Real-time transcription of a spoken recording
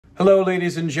Hello,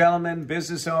 ladies and gentlemen,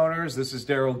 business owners. This is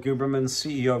Daryl Guberman,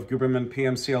 CEO of Guberman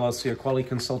PMC LLC, a quality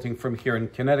consulting firm here in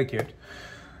Connecticut.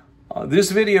 This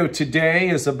video today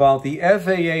is about the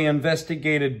FAA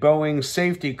investigated Boeing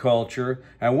safety culture,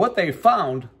 and what they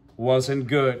found wasn't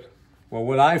good. Well,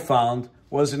 what I found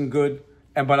wasn't good,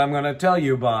 but I'm going to tell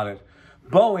you about it.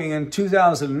 Boeing in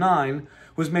 2009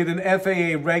 was made an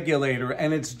FAA regulator,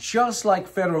 and it's just like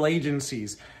federal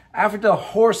agencies. After the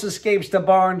horse escapes the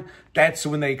barn, that's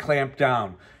when they clamp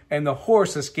down. And the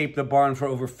horse escaped the barn for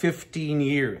over 15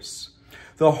 years.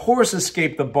 The horse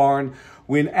escaped the barn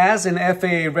when, as an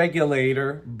FAA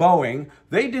regulator, Boeing,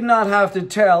 they did not have to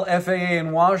tell FAA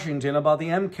in Washington about the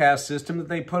MCAS system that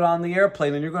they put on the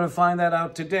airplane. And you're going to find that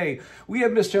out today. We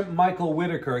have Mr. Michael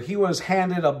Whitaker. He was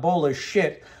handed a bowl of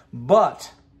shit,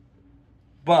 but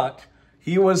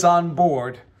he was on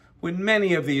board when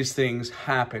many of these things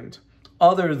happened.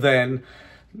 Other than,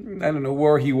 I don't know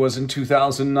where he was in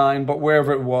 2009, but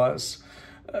wherever it was.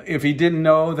 If he didn't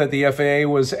know that the FAA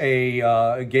was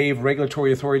gave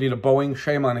regulatory authority to Boeing,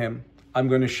 shame on him. I'm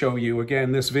going to show you.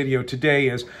 Again, this video today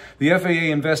is the FAA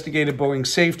investigated Boeing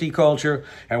safety culture,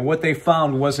 and what they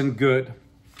found wasn't good.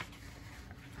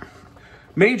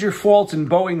 Major faults in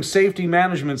Boeing's safety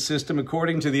management system,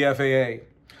 according to the FAA.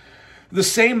 The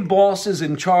same bosses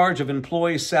in charge of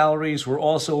employee salaries were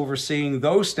also overseeing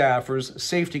those staffers'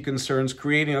 safety concerns,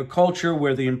 creating a culture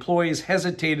where the employees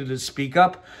hesitated to speak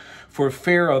up for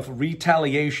fear of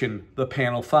retaliation, the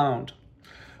panel found.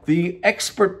 The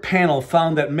expert panel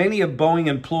found that many of Boeing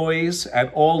employees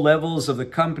at all levels of the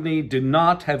company did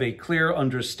not have a clear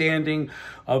understanding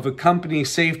of the company's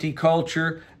safety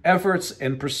culture, efforts,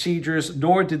 and procedures,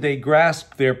 nor did they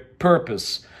grasp their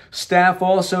purpose. Staff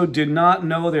also did not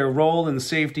know their role in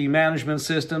safety management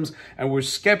systems and were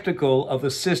skeptical of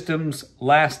the system's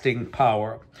lasting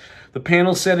power. The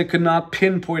panel said it could not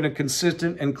pinpoint a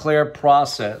consistent and clear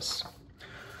process.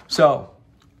 So,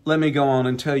 let me go on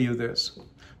and tell you this,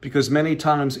 because many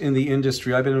times in the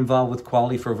industry, I've been involved with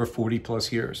quality for over 40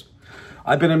 plus years.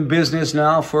 I've been in business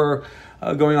now for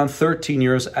going on 13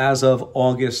 years as of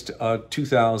August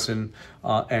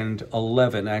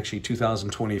 2011. Actually,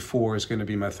 2024 is going to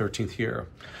be my 13th year.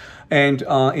 And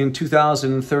in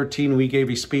 2013, we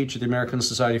gave a speech at the American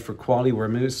Society for Quality where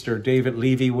Mr. David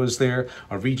Levy was there,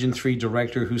 a Region 3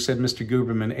 director, who said, Mr.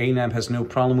 Guberman, ANAB has no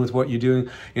problem with what you're doing.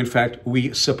 In fact,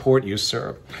 we support you,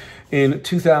 sir. In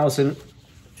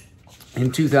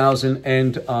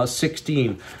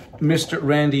 2016, Mr.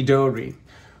 Randy Doherty,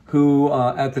 who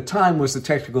at the time was the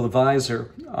technical advisor,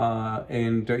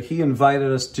 and he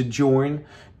invited us to join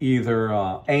either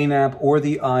ANAB or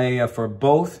the IAF or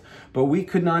both, but we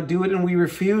could not do it, and we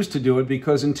refused to do it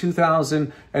because in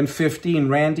 2015,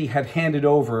 Randy had handed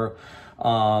over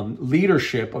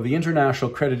leadership of the international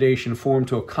accreditation form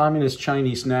to a communist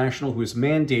Chinese national who is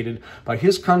mandated by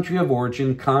his country of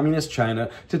origin, communist China,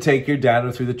 to take your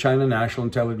data through the China National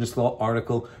Intelligence Law,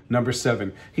 Article number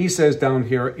 7. He says down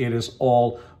here it is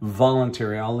all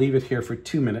voluntary. I'll leave it here for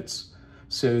 2 minutes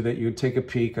so that you take a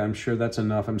peek. I'm sure that's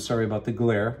enough. I'm sorry about the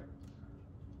glare.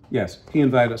 Yes, he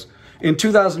invited us. In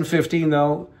 2015,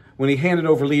 though, when he handed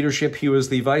over leadership, he was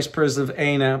the vice president of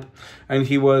ANAP, and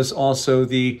he was also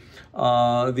the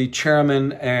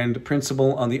chairman and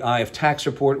principal on the IAF tax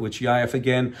report, which the IAF,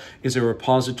 again, is a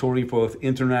repository for both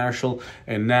international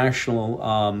and national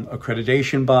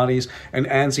accreditation bodies, and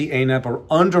ANSI, ANAP are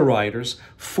underwriters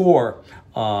for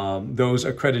those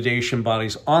accreditation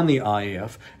bodies on the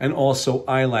IAF, and also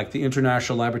ILAC, the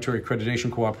International Laboratory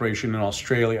Accreditation Cooperation in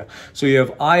Australia. So you have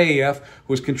IAF, who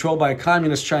was controlled by a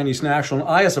communist Chinese national, and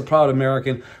I, as a proud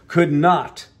American, could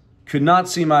not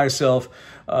see myself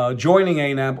joining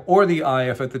ANAB or the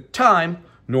IAF at the time,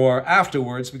 nor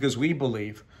afterwards, because we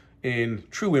believe in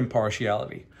true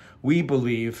impartiality. We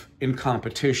believe in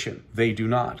competition. They do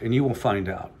not, and you will find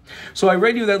out. So I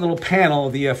read you that little panel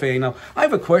of the FAA. Now, I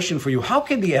have a question for you. How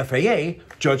can the FAA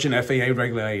judge an FAA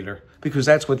regulator? Because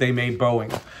that's what they made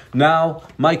Boeing. Now,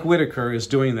 Mike Whitaker is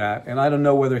doing that, and I don't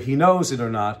know whether he knows it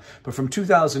or not, but from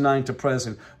 2009 to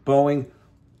present, Boeing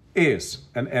is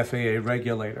an FAA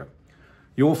regulator.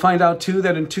 You will find out, too,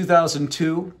 that in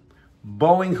 2002,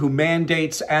 Boeing, who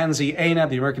mandates ANSI, ANAB,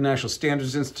 the American National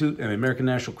Standards Institute, and the American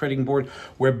National Accrediting Board,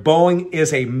 where Boeing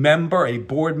is a member, a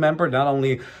board member, not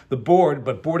only the board,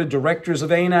 but board of directors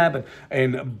of ANAB,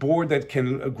 and board that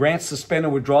can grant, suspend,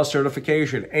 and withdraw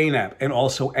certification, ANAB, and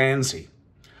also ANSI.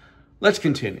 Let's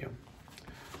continue.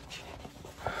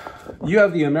 You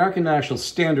have the American National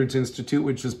Standards Institute,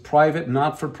 which is private,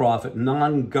 not-for-profit,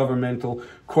 non-governmental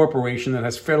corporation that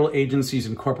has federal agencies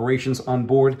and corporations on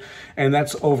board, and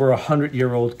that's over a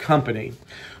 100-year-old company.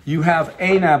 You have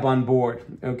ANAB on board,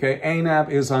 okay?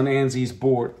 ANAB is on ANSI's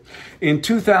board. In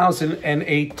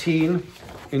 2018,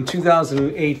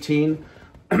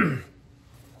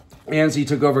 ANSI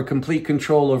took over complete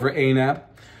control over ANAB,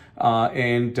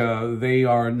 and they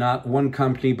are not one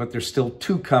company, but they're still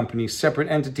two companies, separate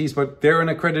entities, but they're an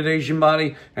accreditation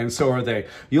body, and so are they.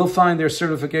 You'll find their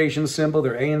certification symbol,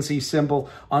 their ANSI symbol,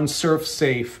 on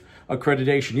ServSafe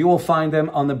accreditation. You will find them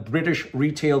on the British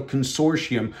Retail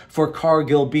Consortium for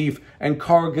Cargill beef, and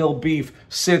Cargill beef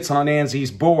sits on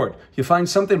ANSI's board. You find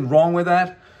something wrong with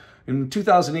that? In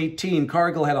 2018,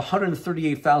 Cargill had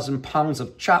 138,000 pounds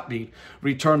of chop meat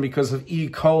returned because of E.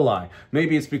 coli.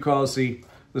 Maybe it's because the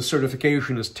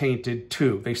certification is tainted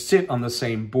too. They sit on the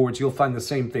same boards. You'll find the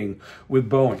same thing with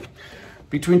Boeing.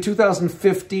 Between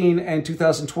 2015 and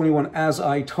 2021, as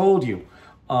I told you,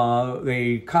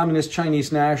 the Communist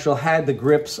Chinese national had the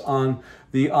grips on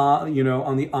the, on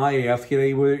the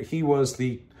IAF. He was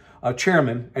the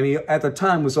chairman, and he at the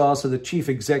time was also the chief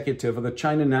executive of the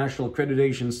China National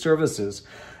Accreditation Services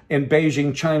in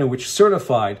Beijing, China, which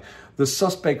certified the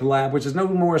suspect lab, which is no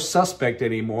more suspect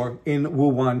anymore, in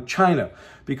Wuhan, China.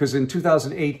 Because in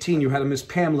 2018, you had a Miss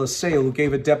Pamela Sale who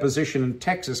gave a deposition in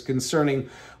Texas concerning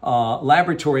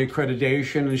laboratory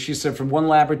accreditation. And she said from one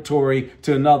laboratory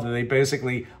to another, they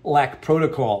basically lack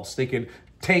protocols. They could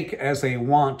take as they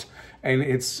want, and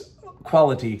it's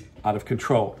quality out of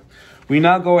control. We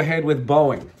now go ahead with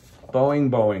Boeing.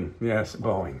 Boeing. Yes,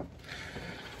 Boeing.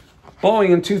 Boeing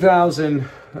in 2000,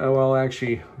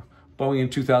 Boeing in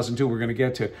 2002, we're going to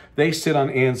get to. They sit on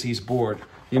ANSI's board.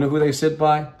 You know who they sit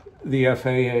by? The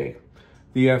FAA.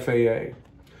 The FAA.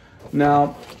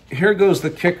 Now, here goes the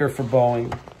kicker for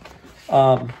Boeing.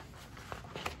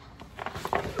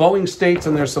 Boeing states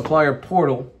in their supplier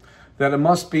portal that it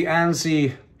must be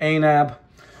ANSI, ANAB,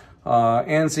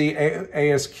 ANSI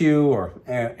ASQ, or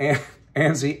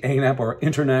ANSI ANAB, or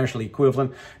international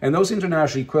equivalent. And those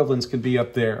international equivalents can be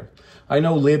up there. I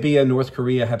know Libya, North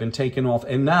Korea have been taken off.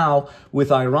 And now,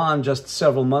 with Iran just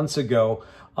several months ago,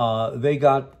 they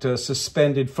got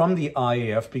suspended from the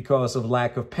IAF because of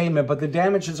lack of payment. But the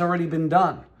damage has already been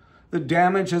done. The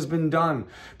damage has been done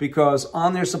because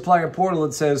on their supplier portal,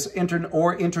 it says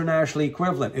international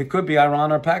equivalent. It could be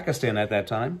Iran or Pakistan at that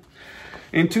time.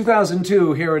 In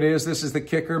 2002, here it is. This is the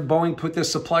kicker. Boeing put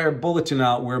this supplier bulletin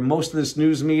out where most of this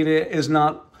news media is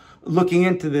not looking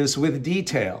into this with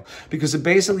detail, because it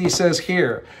basically says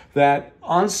here that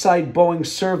on-site Boeing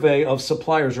survey of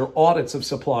suppliers or audits of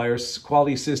suppliers'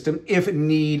 quality system if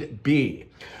need be.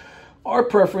 Our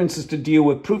preference is to deal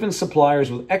with proven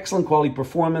suppliers with excellent quality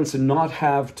performance and not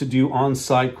have to do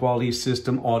on-site quality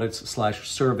system audits /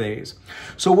 surveys.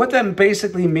 So what that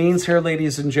basically means here,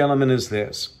 ladies and gentlemen, is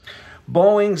this.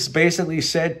 Boeing's basically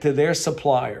said to their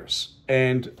suppliers,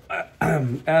 and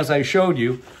as I showed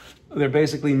you, they're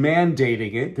basically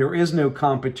mandating it. There is no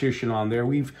competition on there.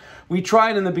 We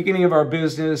tried in the beginning of our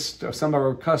business. Some of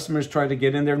our customers tried to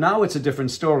get in there. Now it's a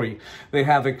different story. They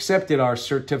have accepted our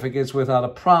certificates without a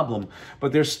problem.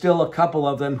 But there's still a couple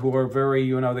of them who are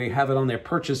very, they have it on their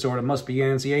purchase order. It must be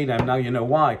ANSI ANAB. Now you know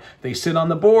why. They sit on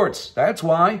the boards. That's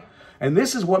why. And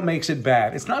this is what makes it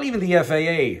bad. It's not even the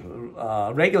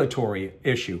FAA regulatory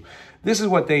issue. This is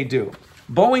what they do.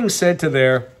 Boeing said to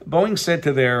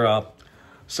their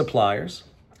suppliers,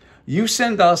 you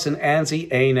send us an ANSI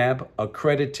ANAB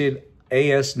accredited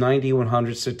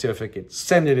AS9100 certificate.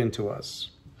 Send it into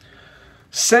us.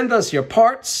 Send us your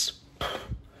parts.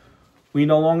 We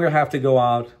no longer have to go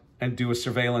out and do a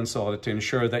surveillance audit to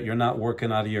ensure that you're not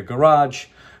working out of your garage,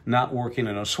 not working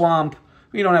in a swamp.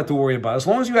 We don't have to worry about it. As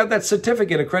long as you have that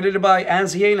certificate accredited by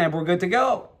ANSI ANAB, we're good to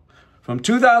go. From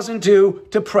 2002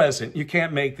 to present, you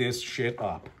can't make this shit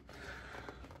up.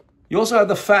 You also have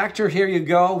the factor, here you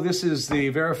go. This is the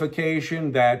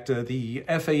verification that the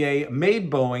FAA made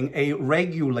Boeing a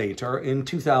regulator in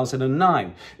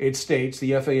 2009. It states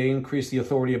the FAA increased the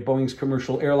authority of Boeing's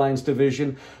commercial airlines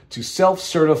division to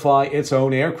self-certify its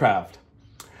own aircraft.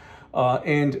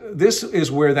 And this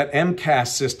is where that MCAS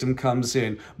system comes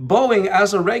in. Boeing,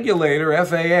 as a regulator,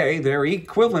 FAA, they're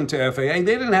equivalent to FAA. They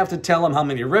didn't have to tell them how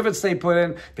many rivets they put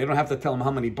in. They don't have to tell them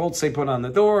how many bolts they put on the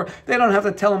door. They don't have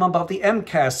to tell them about the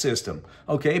MCAS system,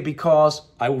 okay? Because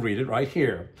I will read it right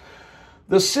here.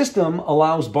 The system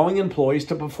allows Boeing employees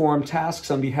to perform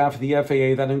tasks on behalf of the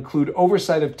FAA that include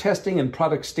oversight of testing and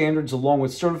product standards, along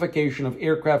with certification of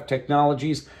aircraft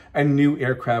technologies and new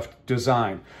aircraft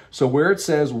design. So where it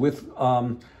says with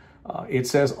It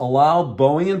says, allow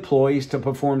Boeing employees to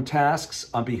perform tasks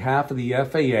on behalf of the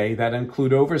FAA that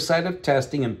include oversight of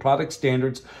testing and product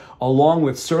standards, along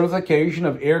with certification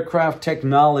of aircraft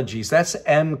technologies. That's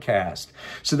MCAS.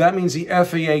 So that means the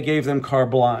FAA gave them carte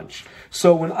blanche.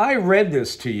 So when I read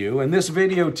this to you, and this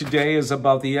video today is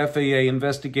about the FAA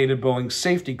investigated Boeing's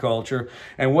safety culture,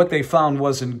 and what they found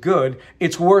wasn't good,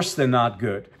 it's worse than not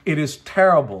good. It is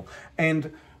terrible.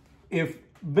 And if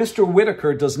Mr.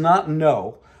 Whitaker does not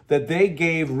know that they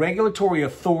gave regulatory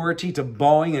authority to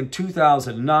Boeing in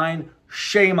 2009,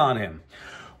 shame on him.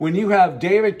 When you have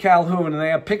David Calhoun and they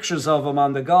have pictures of him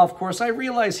on the golf course, I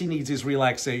realize he needs his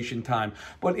relaxation time.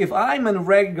 But if I'm a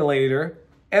regulator,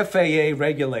 FAA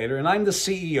regulator, and I'm the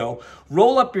CEO,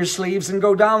 roll up your sleeves and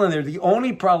go down in there. The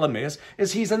only problem is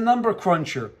he's a number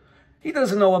cruncher. He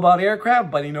doesn't know about aircraft,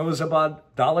 but he knows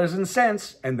about dollars and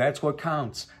cents, and that's what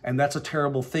counts. And that's a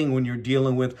terrible thing when you're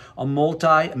dealing with a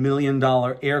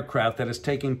multi-million-dollar aircraft that is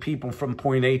taking people from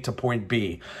point A to point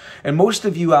B. And most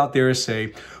of you out there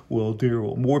say, well,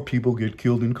 Daryl, more people get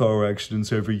killed in car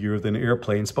accidents every year than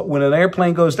airplanes. But when an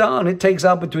airplane goes down, it takes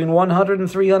out between 100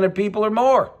 and 300 people or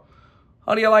more.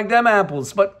 How do you like them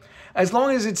apples? But as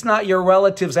long as it's not your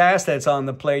relative's assets on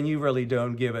the plane, you really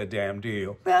don't give a damn, do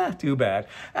you? Too bad.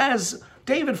 As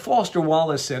David Foster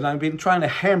Wallace said, I've been trying to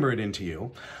hammer it into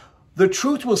you, the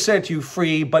truth will set you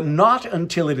free, but not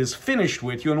until it is finished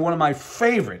with you. And one of my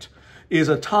favorite is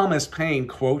a Thomas Paine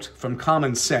quote from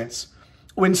Common Sense.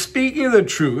 When speaking the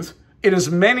truth, it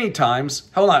is many times,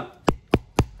 hold on,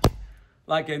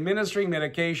 like administering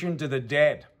medication to the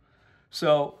dead.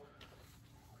 So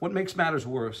what makes matters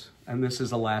worse, and this is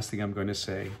the last thing I'm going to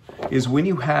say, is when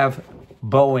you have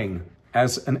Boeing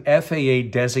as an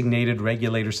FAA designated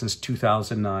regulator since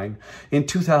 2009, in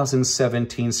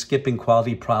 2017 skipping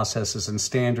quality processes and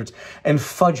standards and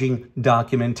fudging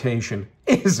documentation.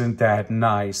 Isn't that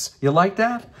nice? You like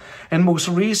that? And most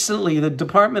recently, the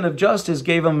Department of Justice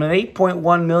gave them an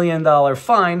 $8.1 million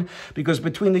fine because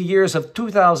between the years of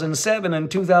 2007 and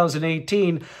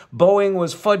 2018, Boeing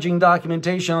was fudging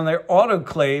documentation on their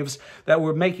autoclaves that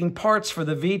were making parts for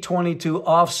the V-22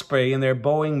 Osprey in their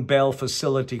Boeing Bell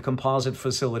facility, composite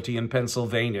facility in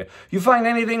Pennsylvania. You find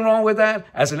anything wrong with that?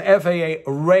 As an FAA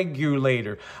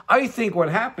regulator, I think what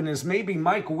happened is maybe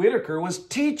Mike Whitaker was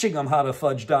teaching them how to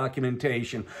fudge documentation.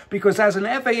 Because as an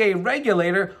FAA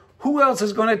regulator, who else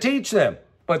is going to teach them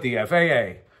but the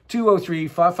FAA?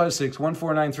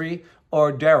 203-556-1493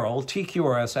 or Daryl,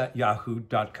 TQRS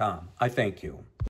 @yahoo.com. I thank you.